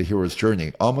co-opting the hero's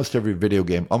journey. Almost every video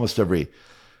game, almost every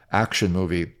action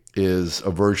movie is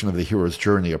a version of the hero's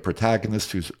journey, a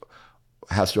protagonist who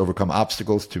has to overcome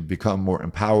obstacles to become more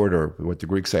empowered, or what the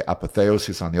Greeks say, apatheos,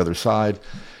 who's on the other side.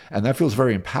 And that feels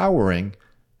very empowering,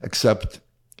 except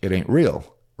it ain't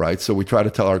real, right? So we try to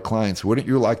tell our clients, wouldn't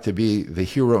you like to be the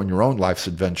hero in your own life's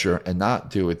adventure and not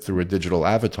do it through a digital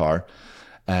avatar?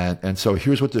 And so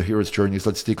here's what the hero's journey is.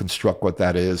 Let's deconstruct what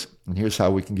that is. And here's how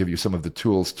we can give you some of the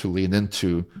tools to lean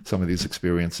into some of these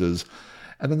experiences.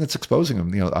 And then it's exposing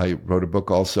them. I wrote a book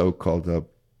also called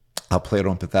How Plato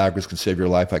and Pythagoras Can Save Your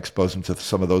Life. I expose them to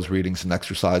some of those readings and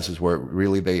exercises where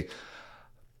really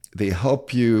they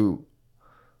help you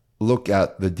look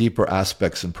at the deeper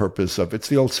aspects and purpose of it's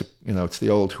the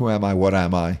old who am I, what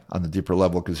am I on the deeper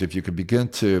level. Because if you could begin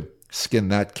to skin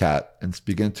that cat and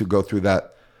begin to go through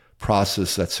that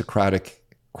process, that Socratic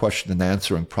question and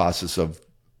answering process of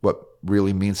what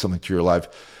really means something to your life,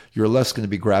 you're less going to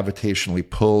be gravitationally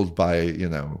pulled by,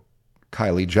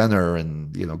 Kylie Jenner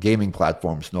and, gaming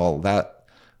platforms and all that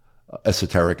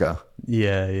esoterica.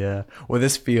 Yeah. Well,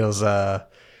 this feels, I'm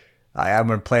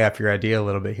going to play off your idea a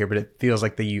little bit here, but it feels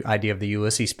like the idea of the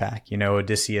Ulysses pack,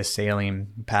 Odysseus sailing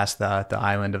past the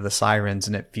island of the Sirens.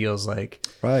 And it feels like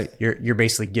right. You're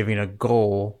basically giving a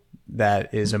goal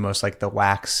that is almost like the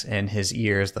wax in his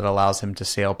ears that allows him to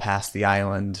sail past the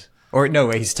island. Or no,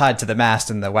 he's tied to the mast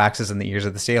and the wax is in the ears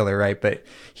of the sailor, right? But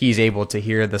he's able to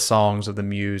hear the songs of the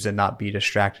muse and not be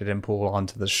distracted and pull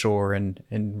onto the shore and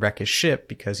wreck his ship,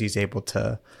 because he's able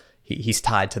to, he's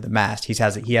tied to the mast. He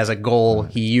has a goal.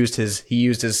 He used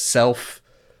his self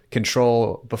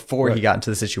control before he got into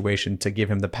the situation to give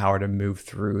him the power to move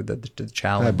through the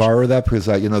challenge. I borrow that because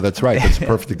that's right. That's a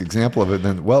perfect example of it.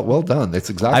 And well done. It's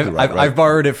exactly right. I've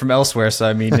borrowed it from elsewhere. So,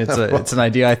 I mean, it's an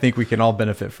idea I think we can all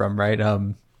benefit from, right?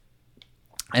 And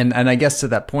I guess to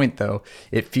that point though,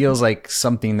 it feels like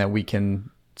something that we can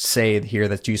say here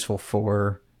that's useful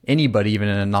for anybody, even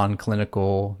in a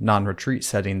non-clinical, non-retreat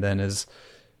setting, then is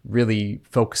really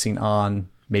focusing on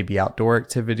maybe outdoor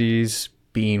activities,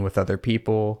 being with other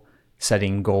people,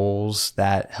 setting goals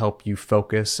that help you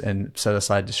focus and set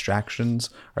aside distractions.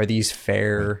 Are these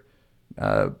fair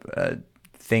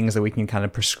things that we can kind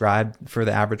of prescribe for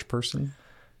the average person?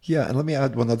 Yeah, and let me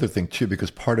add one other thing too,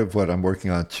 because part of what I'm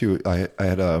working on too, I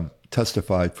had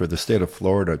testified for the state of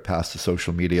Florida. It passed the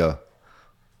social media.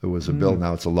 It was a bill,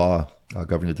 now it's a law.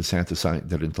 Governor DeSantis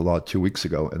signed it into law 2 weeks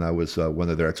ago, and I was one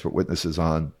of their expert witnesses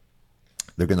on.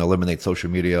 They're going to eliminate social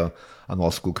media on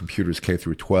all school computers K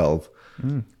through 12,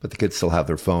 but the kids still have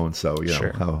their phones. So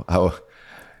know how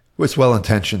it's well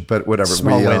intentioned, but whatever.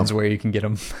 Small wins where you can get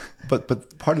them.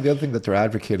 But part of the other thing that they're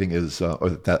advocating is, or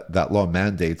that law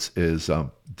mandates, is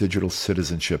digital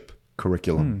citizenship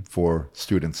curriculum for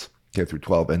students K through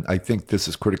 12, and I think this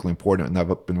is critically important. And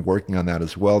I've been working on that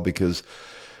as well because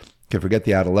you can forget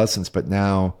the adolescents, but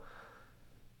now,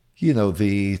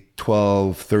 the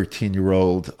 12,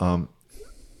 13-year-old.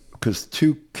 Because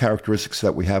two characteristics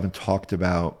that we haven't talked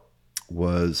about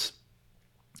was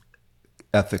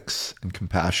ethics and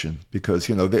compassion. Because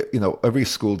every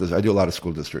school does. I do a lot of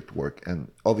school district work,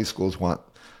 and all these schools want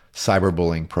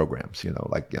cyberbullying programs.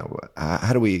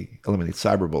 How do we eliminate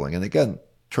cyberbullying? And again,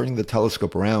 turning the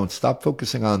telescope around, stop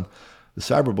focusing on the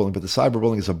cyberbullying, but the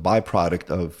cyberbullying is a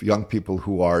byproduct of young people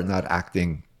who are not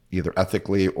acting either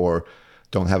ethically or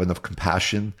don't have enough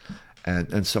compassion.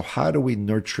 And so how do we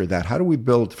nurture that? How do we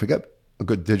build, forget a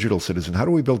good digital citizen, how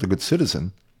do we build a good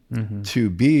citizen to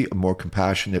be more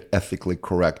compassionate, ethically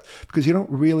correct? Because you don't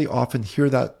really often hear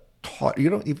that taught. You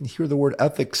don't even hear the word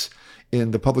ethics in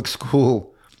the public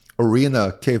school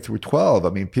arena K through 12.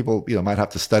 I mean, people might have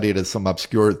to study it as some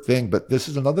obscure thing, but this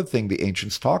is another thing the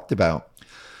ancients talked about.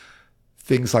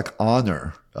 Things like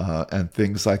honor and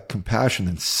things like compassion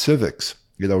and civics.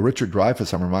 Richard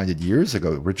Dreyfuss, I'm reminded years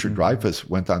ago, Richard Dreyfuss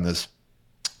went on this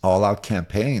all-out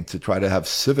campaign to try to have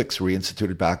civics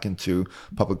reinstituted back into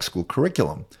public school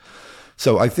curriculum.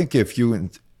 So I think if you, in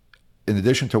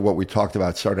addition to what we talked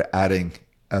about, started adding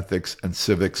ethics and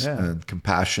civics and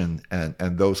compassion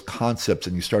and those concepts,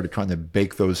 and you started trying to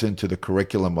bake those into the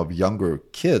curriculum of younger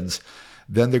kids,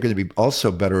 then they're going to be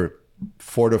also better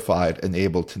fortified and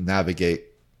able to navigate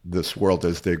this world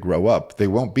as they grow up. They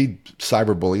won't be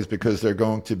cyberbullies because they're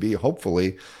going to be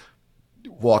hopefully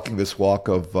walking this walk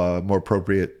of more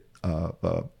appropriate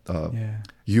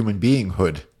human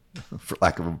beinghood, for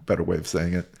lack of a better way of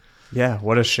saying it. Yeah,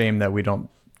 what a shame that we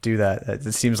don't do that.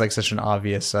 It seems like such an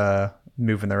obvious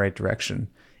move in the right direction.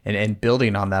 And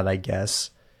building on that, I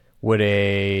guess,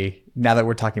 now that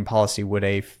we're talking policy, would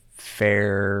a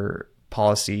fair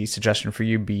policy suggestion for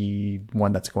you be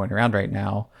one that's going around right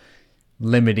now,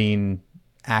 limiting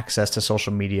access to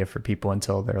social media for people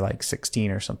until they're like 16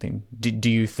 or something? Do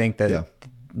you think that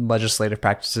legislative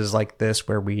practices like this,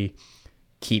 where we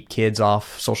keep kids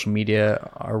off social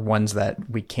media, are ones that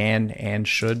we can and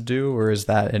should do, or is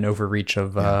that an overreach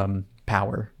of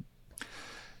power?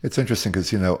 It's interesting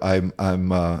because I'm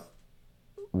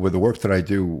with the work that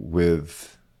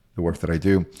I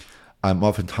do, I'm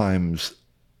oftentimes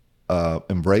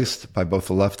embraced by both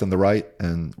the left and the right,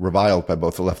 and reviled by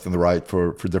both the left and the right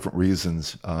for different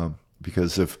reasons.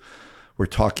 Because if we're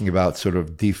talking about sort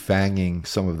of defanging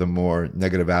some of the more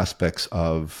negative aspects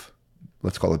of,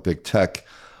 let's call it big tech,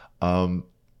 so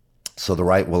the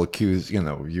right will accuse,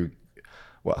 so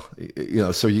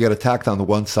you get attacked on the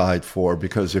one side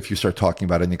because if you start talking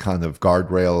about any kind of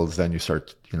guardrails, then you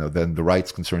start, then the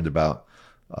right's concerned about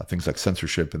things like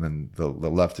censorship, and then the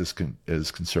left is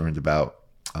concerned about,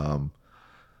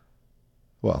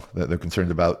 they're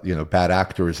concerned about, bad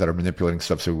actors that are manipulating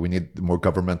stuff. So we need more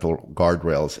governmental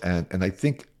guardrails. And I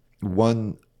think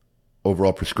one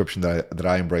overall prescription that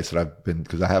I embrace,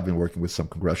 because I have been working with some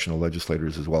congressional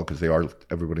legislators as well, because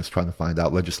everybody's trying to find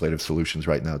out legislative solutions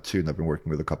right now too. And I've been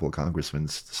working with a couple of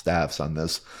congressmen's staffs on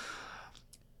this.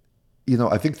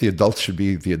 I think the adults should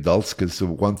be the adults, because the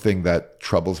one thing that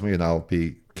troubles me, and I'll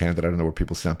be candid, I don't know where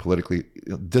people stand politically,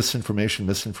 disinformation,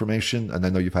 misinformation, and I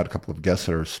know you've had a couple of guests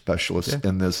that are specialists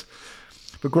in this,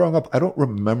 but growing up, I don't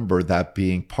remember that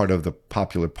being part of the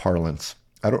popular parlance.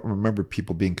 I don't remember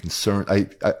people being concerned.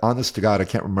 I honest to God, I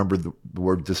can't remember the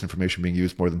word disinformation being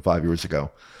used more than 5 years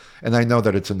ago. And I know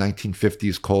that it's a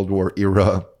 1950s Cold War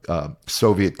era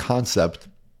Soviet concept,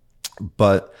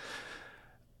 But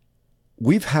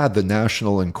we've had the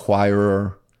National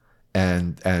Enquirer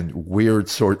and weird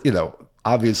sort,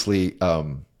 obviously,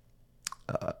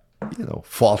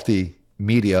 faulty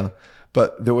media.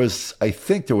 But I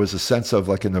think there was a sense of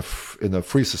like in a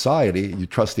free society, you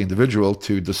trust the individual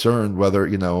to discern whether,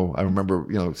 I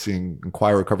remember, seeing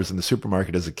Enquirer covers in the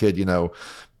supermarket as a kid,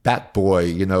 Bat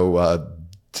Boy,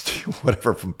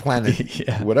 whatever from Planet,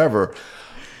 Yeah. whatever.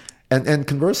 And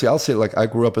conversely, I'll say like I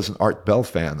grew up as an Art Bell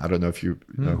fan. I don't know if you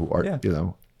know who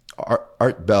Yeah.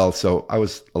 Art Bell. So I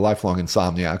was a lifelong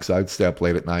insomniac. So I'd stay up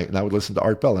late at night and I would listen to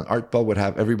Art Bell. And Art Bell would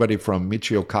have everybody from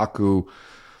Michio Kaku,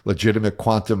 legitimate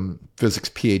quantum physics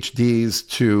PhDs,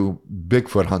 to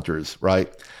Bigfoot hunters,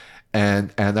 right?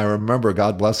 And I remember,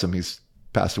 God bless him, he's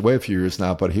passed away a few years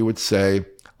now, but he would say,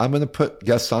 I'm going to put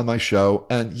guests on my show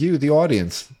and you, the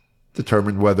audience,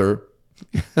 determine whether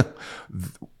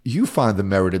you find the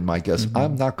merit in my guest.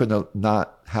 I'm not going to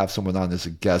not have someone on as a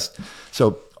guest.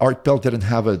 So Art Bell didn't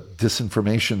have a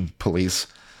disinformation police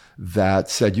that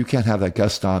said you can't have that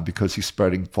guest on because he's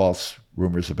spreading false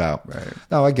rumors about. Right.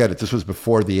 Now, I get it. This was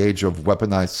before the age of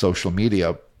weaponized social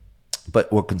media.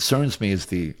 But what concerns me is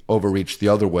the overreach the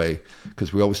other way,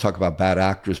 because we always talk about bad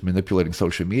actors manipulating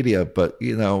social media. But,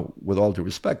 with all due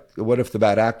respect, what if the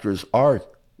bad actors are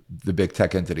the big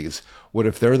tech entities? What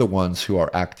if they're the ones who are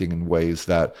acting in ways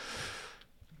that...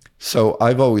 So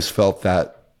I've always felt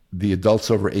that the adults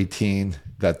over 18,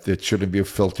 that it shouldn't be a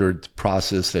filtered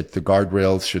process, that the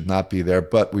guardrails should not be there,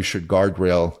 but we should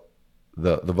guardrail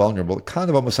the vulnerable, kind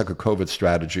of almost like a COVID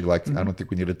strategy. Like, I don't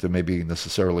think we needed to maybe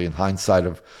necessarily in hindsight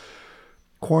of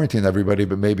quarantine everybody,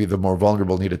 but maybe the more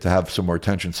vulnerable needed to have some more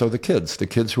attention. So the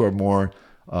kids who are more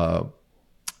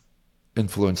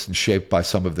influenced and shaped by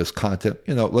some of this content,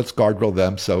 let's guardrail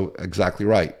them. So exactly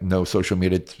right. No social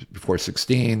media before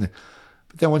 16.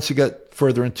 But then once you get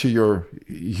further into your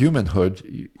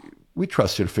humanhood, we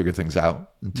trust you to figure things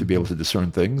out and to be able to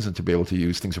discern things and to be able to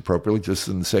use things appropriately, just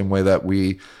in the same way that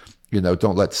we,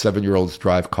 don't let 7-year-olds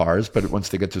drive cars, but once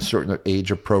they get to a certain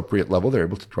age-appropriate level, they're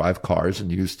able to drive cars and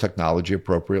use technology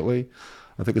appropriately.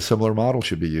 I think a similar model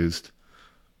should be used.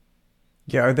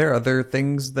 Yeah. Are there other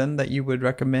things then that you would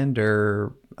recommend,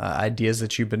 or ideas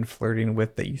that you've been flirting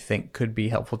with that you think could be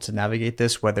helpful to navigate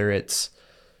this, whether it's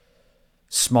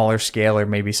smaller scale or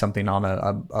maybe something on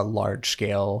a large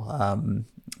scale,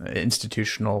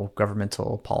 institutional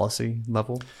governmental policy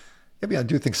level? Yeah, I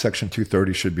do think Section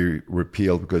 230 should be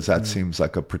repealed because that seems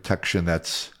like a protection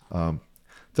that's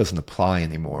doesn't apply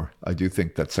anymore. I do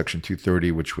think that Section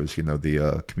 230, which was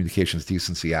the Communications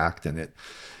Decency Act, and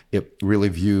it really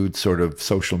viewed sort of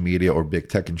social media or big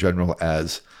tech in general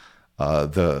as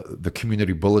the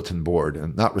community bulletin board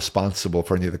and not responsible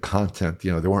for any of the content.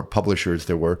 There weren't publishers,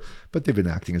 but they've been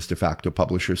acting as de facto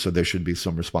publishers, so there should be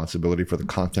some responsibility for the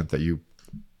content that you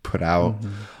put out.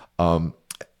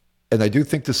 And I do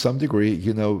think to some degree,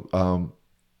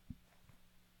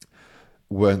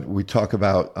 when we talk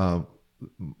about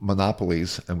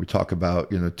monopolies and we talk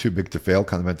about, too big to fail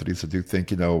kind of entities, I do think,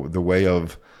 the way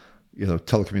of,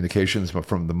 telecommunications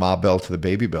from the Ma Bell to the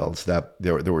Baby Bells, that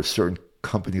there were certain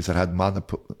companies that had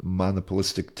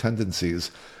monopolistic tendencies,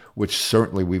 which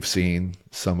certainly we've seen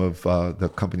some of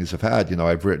the companies have had.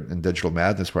 I've written in Digital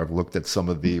Madness where I've looked at some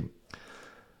of the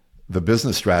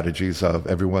business strategies of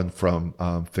everyone from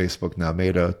Facebook, now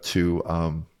Meta, to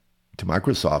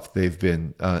Microsoft. They've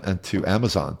been and to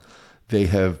Amazon. They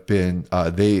have been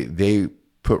they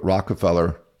put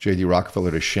J.D.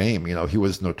 Rockefeller to shame. He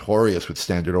was notorious with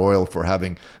Standard Oil for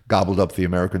having gobbled up the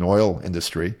American oil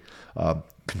industry,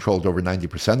 controlled over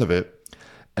 90% of it.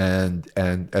 And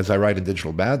as I write in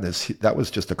Digital Madness, that was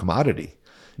just a commodity.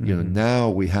 Now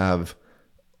we have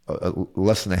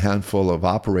less than a handful of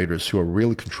operators who are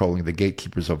really controlling the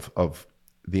gatekeepers of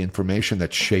the information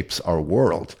that shapes our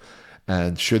world.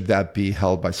 And should that be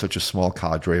held by such a small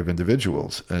cadre of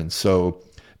individuals? And so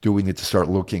do we need to start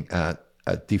looking at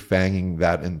defanging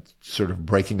that and sort of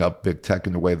breaking up big tech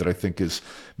in a way that I think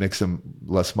makes them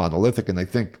less monolithic? And I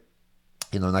think,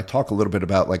 and I talk a little bit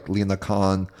about like Lena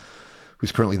Khan,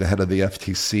 who's currently the head of the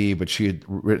FTC, but she had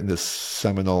written this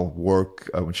seminal work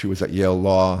when she was at Yale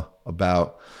Law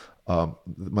about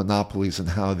monopolies and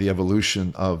how the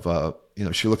evolution of,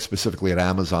 she looked specifically at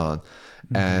Amazon,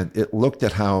 and it looked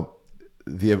at how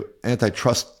the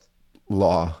antitrust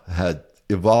law had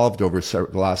evolved over the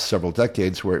last several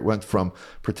decades, where it went from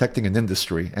protecting an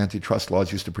industry. Antitrust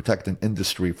laws used to protect an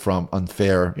industry from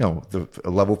unfair, the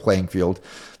level playing field,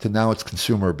 to now it's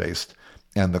consumer-based.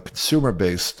 And the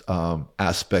consumer-based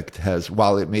aspect has,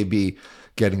 while it may be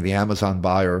getting the Amazon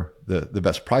buyer the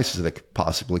best prices that it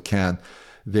possibly can,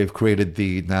 they've created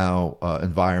the now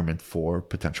environment for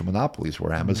potential monopolies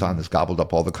where Amazon has gobbled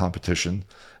up all the competition.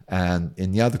 And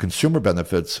the consumer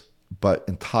benefits, but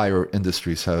entire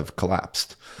industries have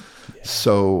collapsed. Yeah.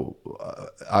 So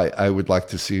I would like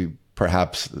to see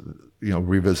perhaps,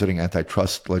 revisiting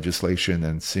antitrust legislation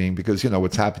and seeing, because,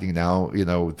 what's happening now,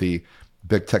 the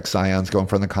big tech scions go in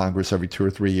front of Congress every 2 or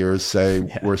 3 years, say,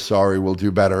 we're sorry, we'll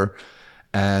do better.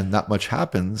 And not much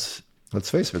happens,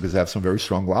 let's face it, because they have some very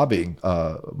strong lobbying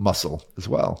muscle as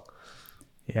well.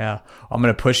 Yeah, I'm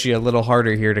going to push you a little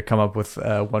harder here to come up with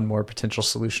one more potential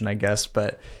solution, I guess.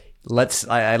 But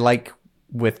I like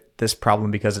with this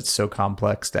problem, because it's so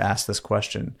complex, to ask this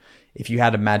question. If you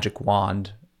had a magic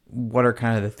wand, what are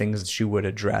kind of the things that you would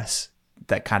address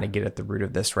that kind of get at the root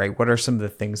of this, right? What are some of the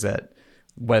things that,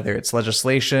 whether it's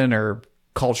legislation or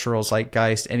cultural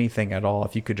zeitgeist, anything at all,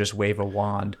 if you could just wave a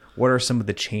wand, what are some of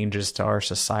the changes to our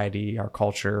society, our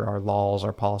culture, our laws,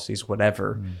 our policies,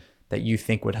 whatever, that you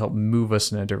think would help move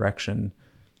us in a direction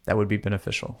that would be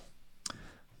beneficial?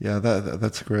 Yeah,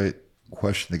 that's a great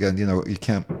question. Again, you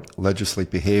can't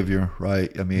legislate behavior,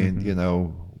 right? I mean,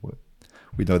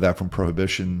 we know that from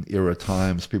Prohibition era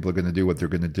times, people are going to do what they're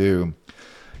going to do.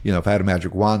 If I had a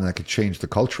magic wand, I could change the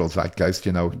cultural zeitgeist,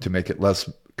 to make it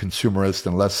less consumerist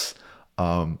and less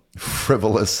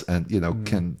frivolous, and,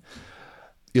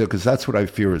 because that's what I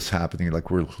fear is happening. Like,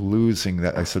 we're losing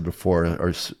that, I said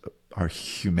before, our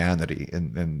humanity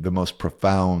in the most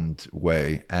profound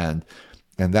way. And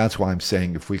that's why I'm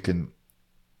saying, if we can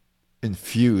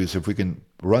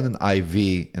run an IV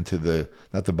into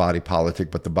not the body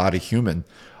politic, but the body human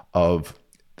of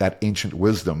that ancient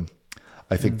wisdom,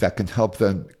 I think that can help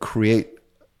them create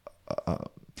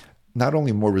not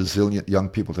only more resilient young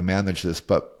people to manage this,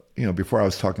 but, before I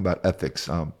was talking about ethics,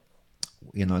 and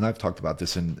I've talked about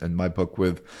this in my book,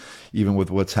 even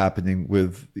with what's happening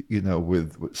with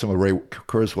some of Ray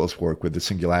Kurzweil's work with the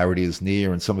singularity is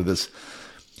near, and some of this,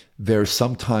 there's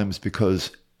sometimes,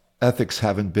 because ethics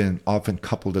haven't been often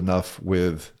coupled enough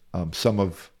with some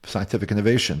of scientific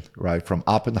innovation, right? From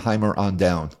Oppenheimer on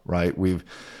down, right?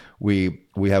 We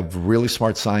have really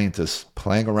smart scientists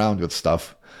playing around with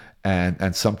stuff,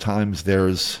 and sometimes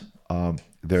there's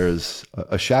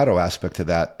a shadow aspect to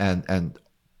that, and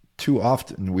too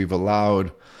often we've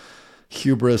allowed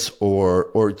hubris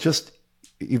or just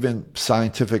even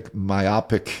scientific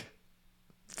myopic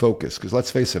focus. Because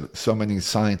let's face it, so many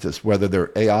scientists, whether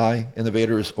they're AI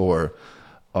innovators or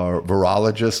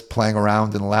virologists playing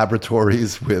around in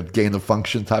laboratories with gain of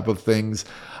function type of things,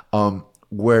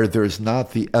 where there's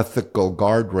not the ethical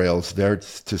guardrails there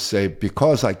to say,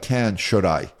 because I can, should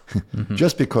I?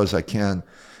 Just because I can.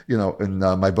 In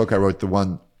my book, I wrote the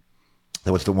one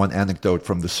anecdote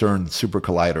from the CERN super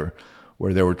collider,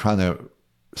 where they were trying to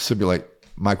simulate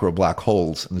micro black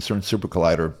holes in the CERN super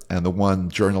collider. And the one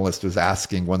journalist was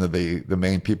asking one of the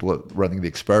main people running the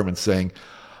experiment, saying,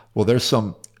 well, there's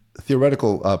some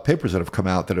theoretical papers that have come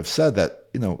out that have said that,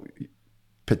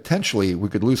 potentially we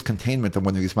could lose containment in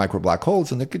one of these micro black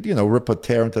holes, and it could, rip a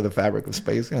tear into the fabric of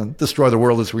space and destroy the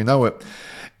world as we know it.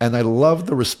 And I love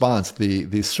the response,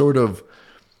 the sort of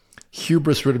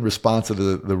hubris-ridden response of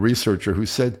the researcher, who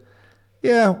said,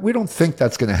 yeah, we don't think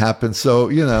that's going to happen, so,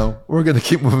 we're going to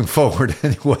keep moving forward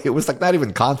anyway. It was like not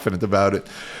even confident about it.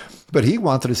 But he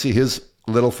wanted to see his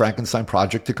little Frankenstein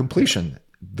project to completion.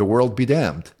 The world be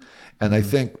damned. And I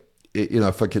think,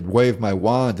 if I could wave my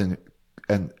wand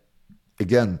and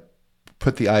again,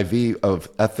 put the IV of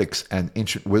ethics and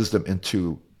ancient wisdom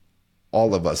into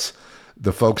all of us,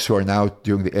 the folks who are now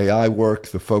doing the AI work,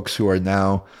 the folks who are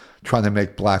now trying to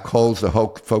make black holes, the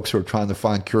folks who are trying to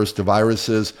find cures to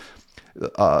viruses,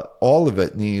 all of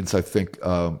it needs, I think,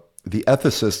 the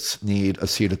ethicists need a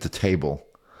seat at the table.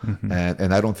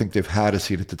 And I don't think they've had a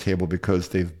seat at the table because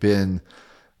it's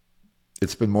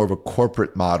been more of a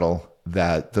corporate model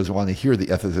that doesn't want to hear the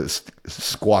ethicist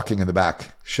squawking in the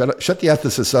back. Shut the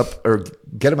ethicist up, or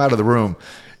get him out of the room.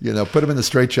 Put him in the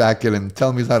straitjacket and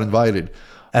tell him he's not invited.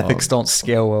 Ethics don't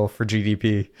scale well for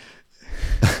GDP.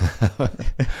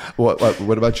 What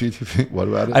about GDP? What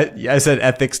about it? I said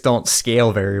ethics don't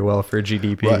scale very well for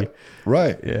GDP.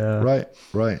 Right. Yeah.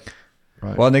 Right.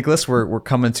 Well, Nicholas, we're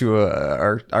coming to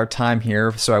our time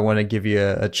here, so I want to give you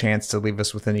a chance to leave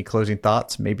us with any closing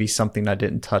thoughts, maybe something I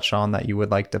didn't touch on that you would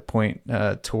like to point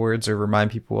towards or remind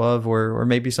people of, or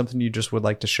maybe something you just would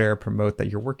like to share or promote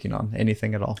that you're working on,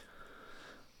 anything at all.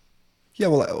 Yeah,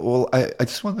 well, I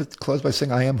just wanted to close by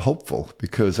saying I am hopeful,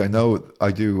 because I know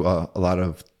I do a lot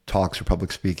of talks or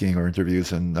public speaking or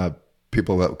interviews, and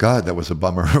people go, God, that was a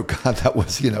bummer. God, that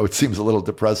was, it seems a little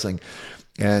depressing.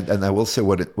 And I will say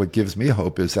what gives me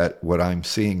hope is that what I'm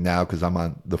seeing now, because I'm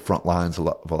on the front lines of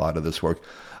a lot of this work,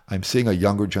 I'm seeing a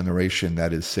younger generation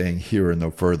that is saying here and no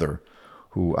further,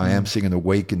 who I am seeing an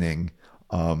awakening,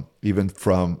 even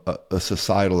from a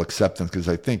societal acceptance, because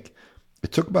I think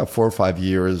it took about 4 or 5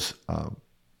 years.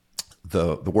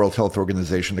 The World Health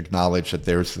Organization acknowledged that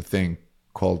there's a thing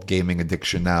called gaming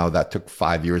addiction now. That took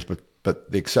 5 years,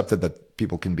 but they accepted that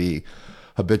people can be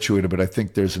habituated. But I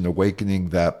think there's an awakening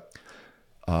that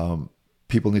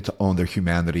people need to own their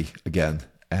humanity again,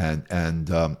 and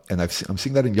I'm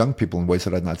seeing that in young people in ways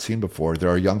that I've not seen before. There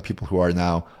are young people who are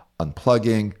now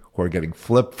unplugging, who are getting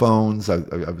flip phones. I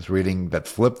was reading that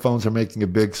flip phones are making a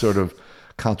big sort of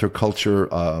counterculture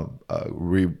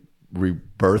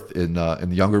rebirth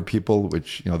in younger people,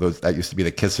 which those that used to be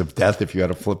the kiss of death if you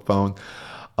had a flip phone.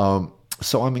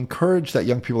 So I'm encouraged that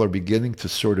young people are beginning to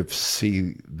sort of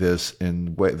see this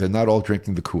in way. They're not all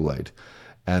drinking the Kool-Aid.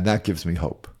 And that gives me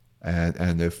hope.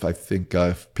 And if I think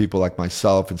if people like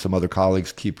myself and some other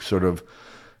colleagues keep sort of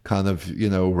kind of,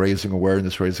 raising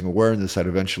awareness, that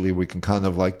eventually we can kind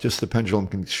of like just the pendulum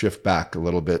can shift back a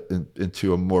little bit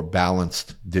into a more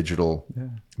balanced digital,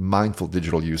 mindful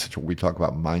digital usage. We talk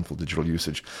about mindful digital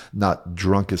usage, not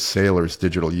drunk as sailors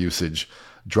digital usage,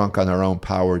 drunk on our own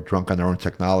power, drunk on our own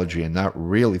technology, and not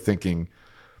really thinking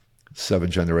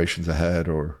 7 generations ahead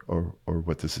or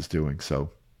what this is doing. So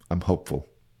I'm hopeful.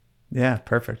 Yeah,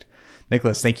 perfect.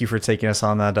 Nicholas, thank you for taking us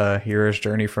on that hero's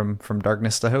journey from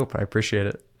darkness to hope. I appreciate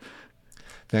it.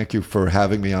 Thank you for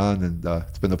having me on, and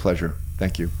it's been a pleasure.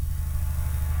 Thank you.